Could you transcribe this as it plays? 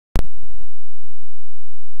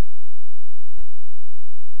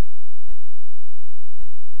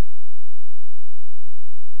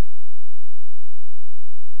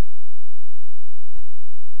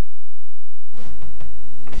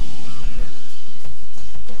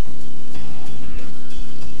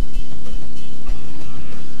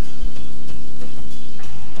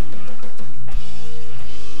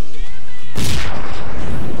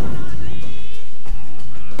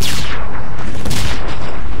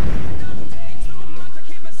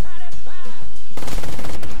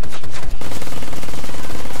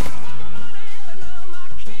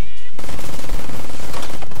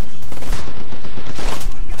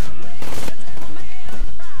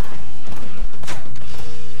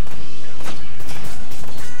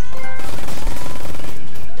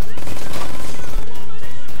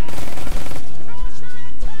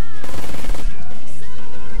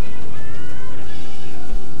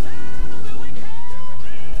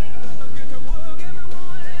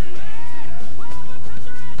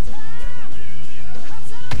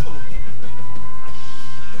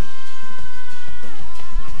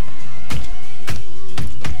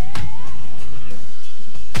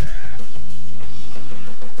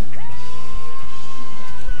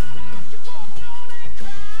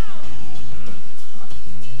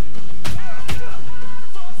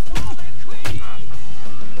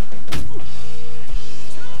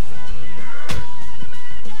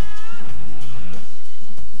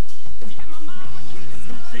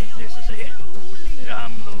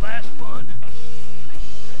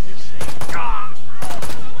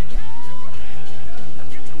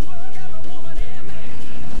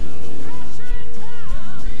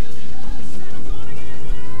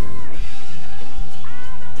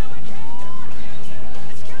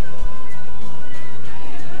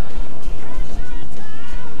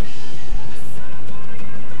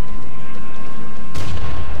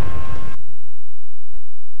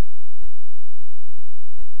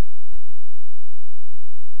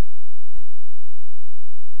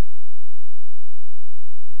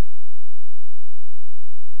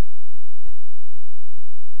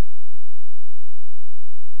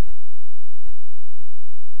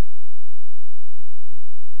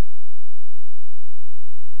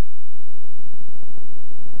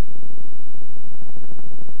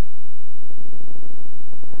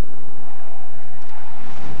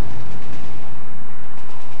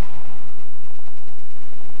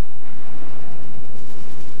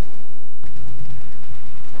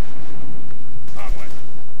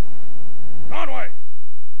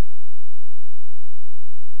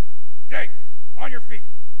On your feet.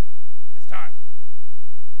 It's time.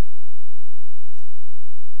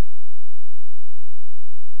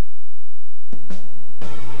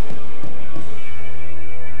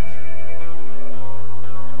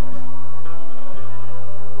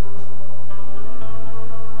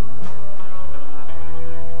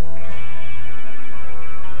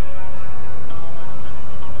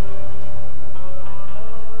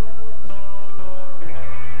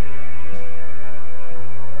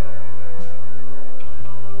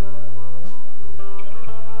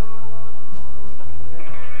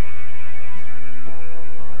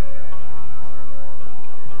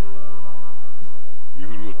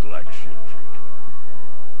 Like shit, Jake.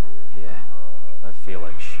 Yeah, I feel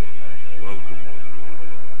like shit, Mac. Welcome, old boy.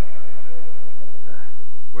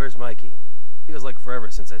 Where's Mikey? Feels like forever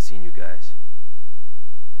since I've seen you guys.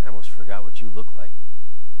 I almost forgot what you look like.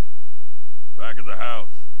 Back at the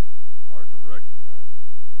house. Hard to recognize him.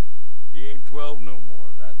 He ain't 12 no more,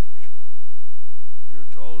 that's for sure. You're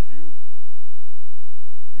tall as you.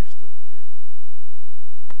 He's still a kid.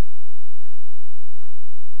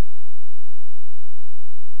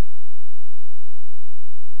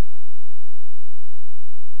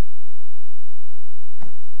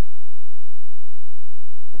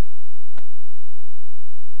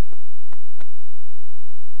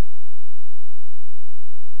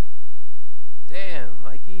 Damn,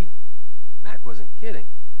 Mikey. Mac wasn't kidding.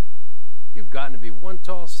 You've gotten to be one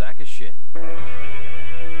tall sack of shit.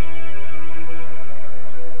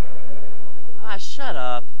 Ah, shut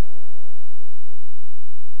up.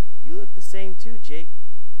 You look the same too, Jake.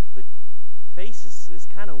 But face is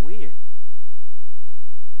kind of weird.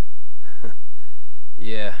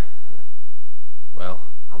 Yeah. Well.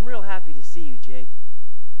 I'm real happy to see you, Jake.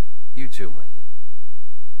 You too, Mikey.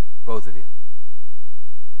 Both of you.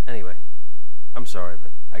 Anyway, I'm sorry,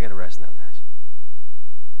 but I gotta rest now, guys.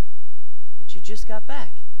 But you just got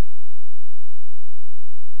back.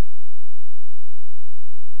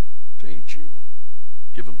 Ain't you?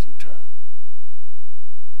 Give him some time.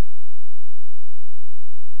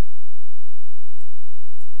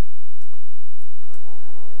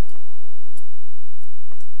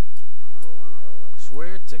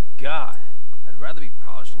 Swear to God, I'd rather be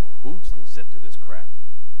polishing boots than sit through this crap.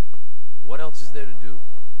 What else is there to do?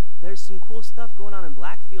 There's some cool stuff going on in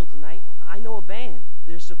Blackfield tonight. I know a band.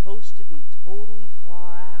 They're supposed to be totally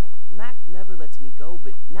far out. Mac never lets me go,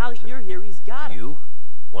 but now that you're here, he's got it. You?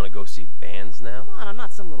 Want to go see bands now? Come on, I'm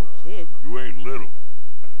not some little kid. You ain't little,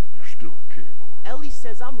 but you're still a kid. Ellie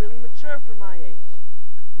says I'm really mature for my age.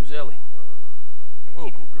 Who's Ellie?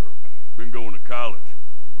 Local girl. Been going to college.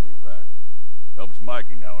 You can believe that. Helps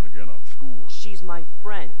Mikey now and again on schoolwork. She's my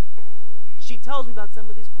friend. She tells me about some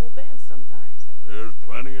of these cool bands sometimes. There's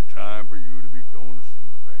plenty of time for you to be going to see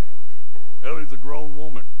bands. Ellie's a grown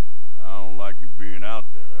woman. I don't like you being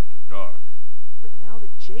out there after dark. But now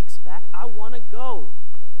that Jake's back, I want to go.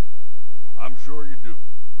 I'm sure you do,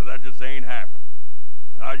 but that just ain't happening.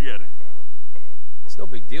 Not yet, anyhow. It's no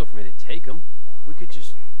big deal for me to take him. We could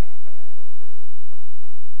just...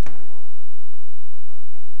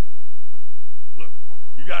 Look,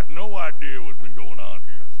 you got no idea what's been going on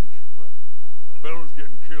here since you left. Fellas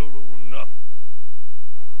getting killed over nothing.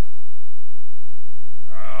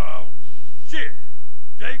 Oh, shit!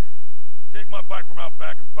 Jake, take my bike from out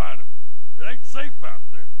back and find him. It ain't safe out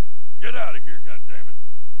there. Get out of here, goddammit.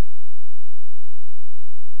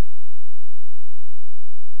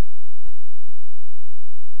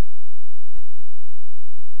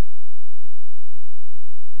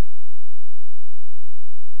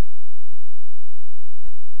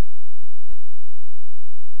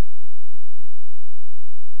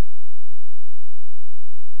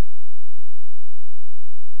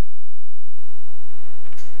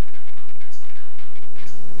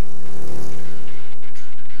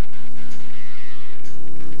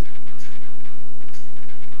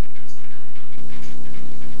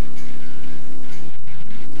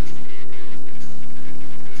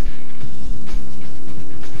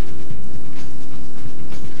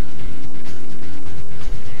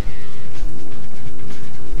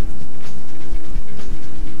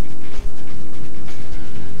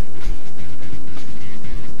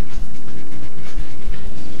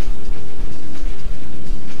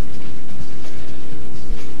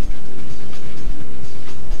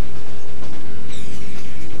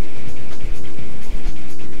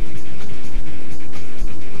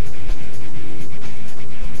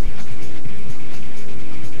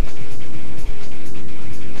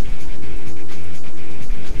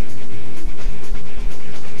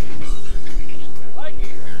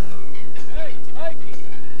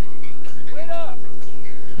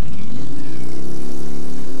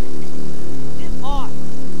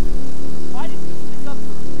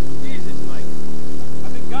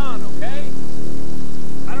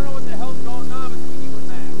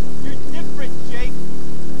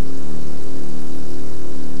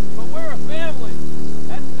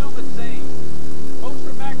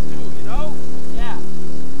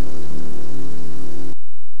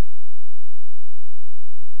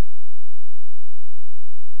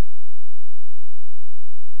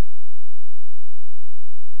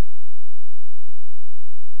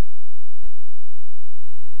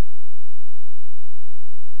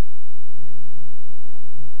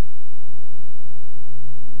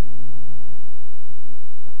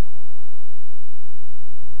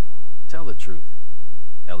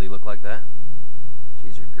 Ellie look like that?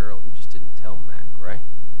 She's your girl. You just didn't tell Mac, right?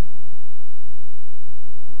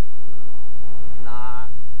 Nah.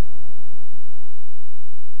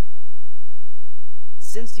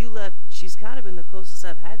 Since you left, she's kind of been the closest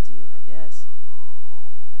I've had to you, I guess.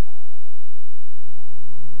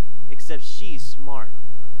 Except she's smart.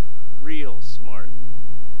 Real smart.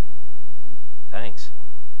 Thanks.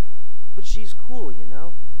 But she's cool, you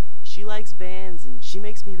know? She likes bands, and she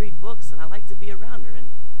makes me read books, and I like to be around her, and...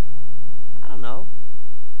 I don't know.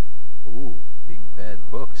 Ooh, big bad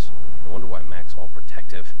books. No wonder why Mac's all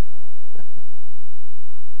protective.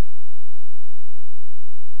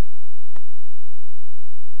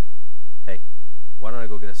 Hey, why don't I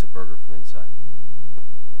go get us a burger from inside?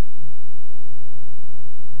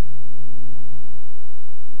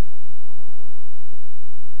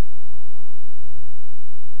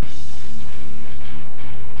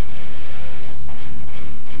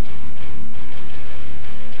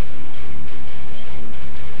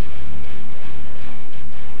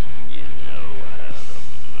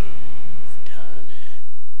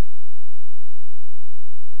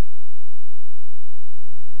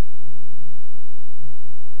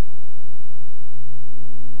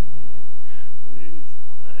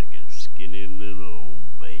 Skinny little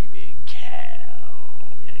old baby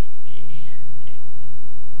cow, ain't he?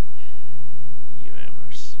 You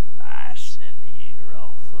ever slice an ear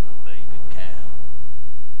off of a baby cow?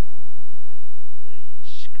 They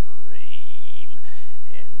scream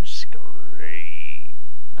and scream.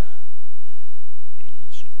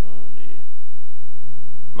 It's funny.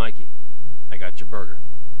 Mikey, I got your burger.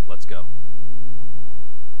 Let's go.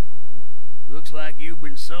 Looks like you've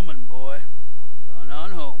been summoned, boy. Run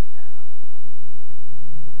on home now.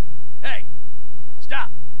 Hey!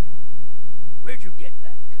 Stop! Where'd you get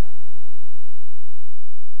that cut?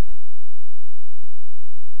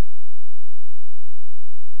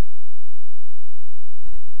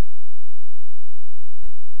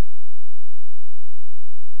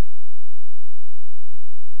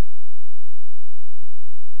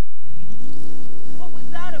 What was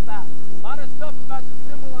that about? A lot of stuff about the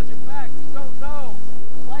symbol on your back we don't know.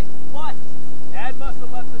 Like what? Dad must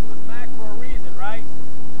have left us with Mac for a reason, right?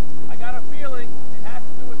 I got a feeling it has to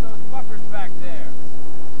do with those fuckers back there.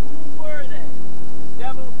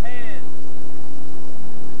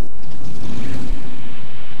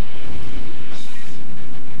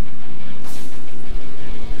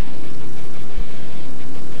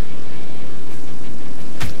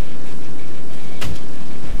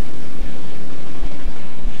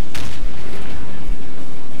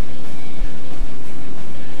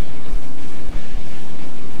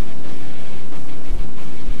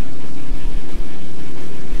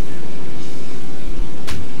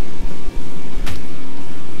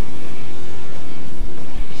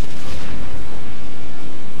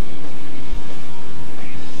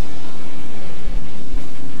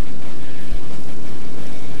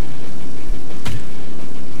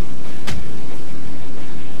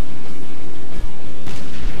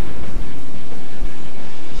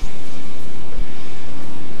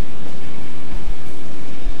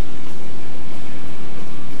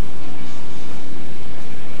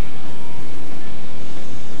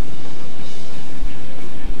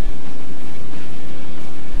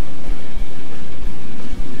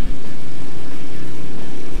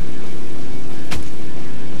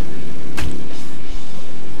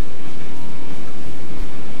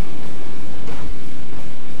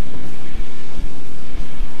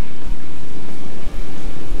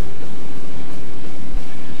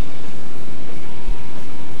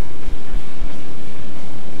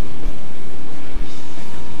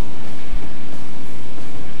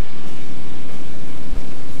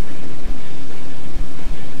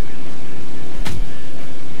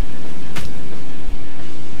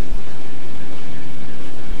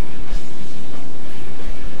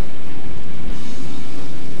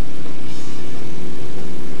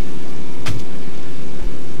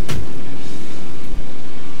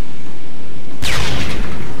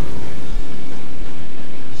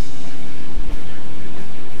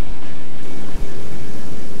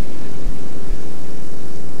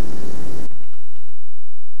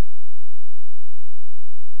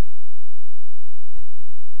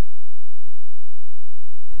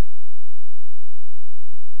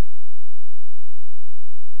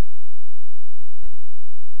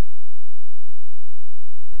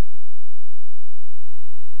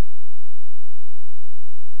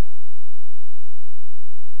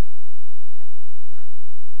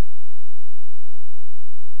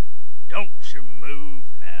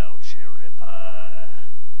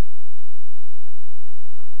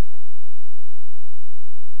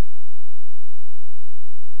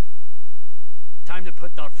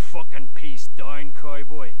 put that fucking piece down,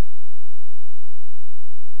 cowboy?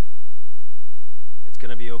 It's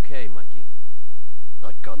gonna be okay, Mikey.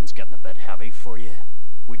 That gun's getting a bit heavy for you,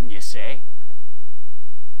 wouldn't you say?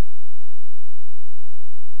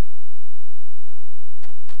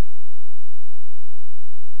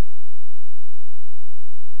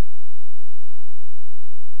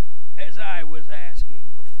 As I was asking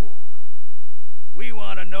before, we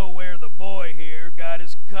want to know where the boy here got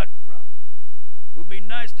his cut from. Would be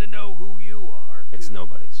nice to know who you are, too. It's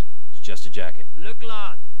nobody's. It's just a jacket. Look,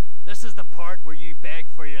 lad, this is the part where you beg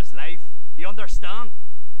for his life. You understand?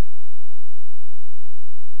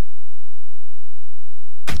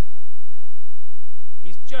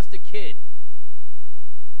 He's just a kid.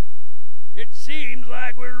 It seems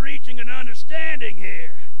like we're reaching an understanding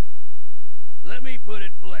here. Let me put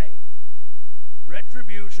it plain.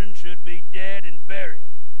 Retribution should be dead and buried.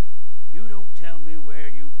 You don't tell me where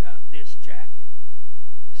you got this jacket.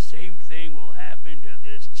 The same thing will happen to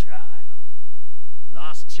this child.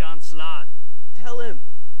 Last chance, lad. Tell him.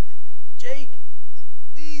 Jake,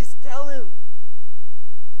 please tell him.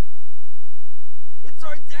 It's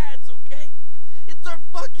our dads, okay? It's our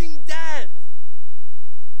fucking dads.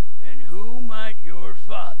 And who might your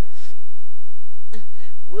father be?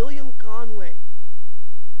 William Conway.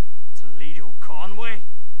 Toledo Conway?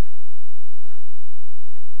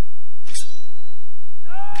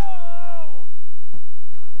 No!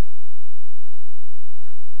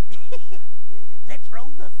 Let's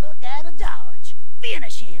roll the fuck out of Dodge.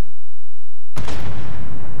 Finish him.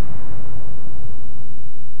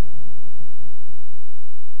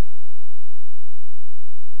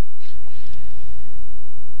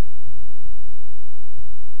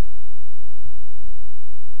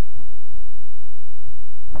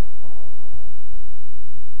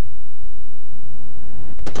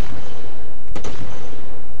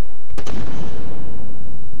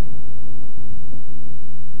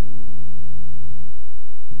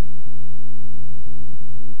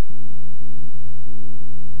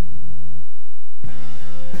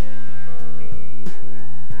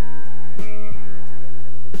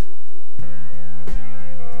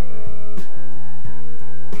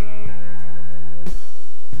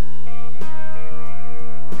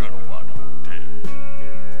 You're gonna wind up dead.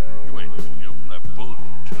 You ain't even healed from that bullet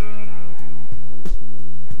you took.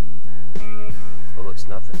 Well, it's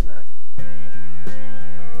nothing, Mac.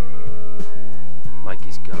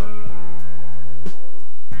 Mikey's gone.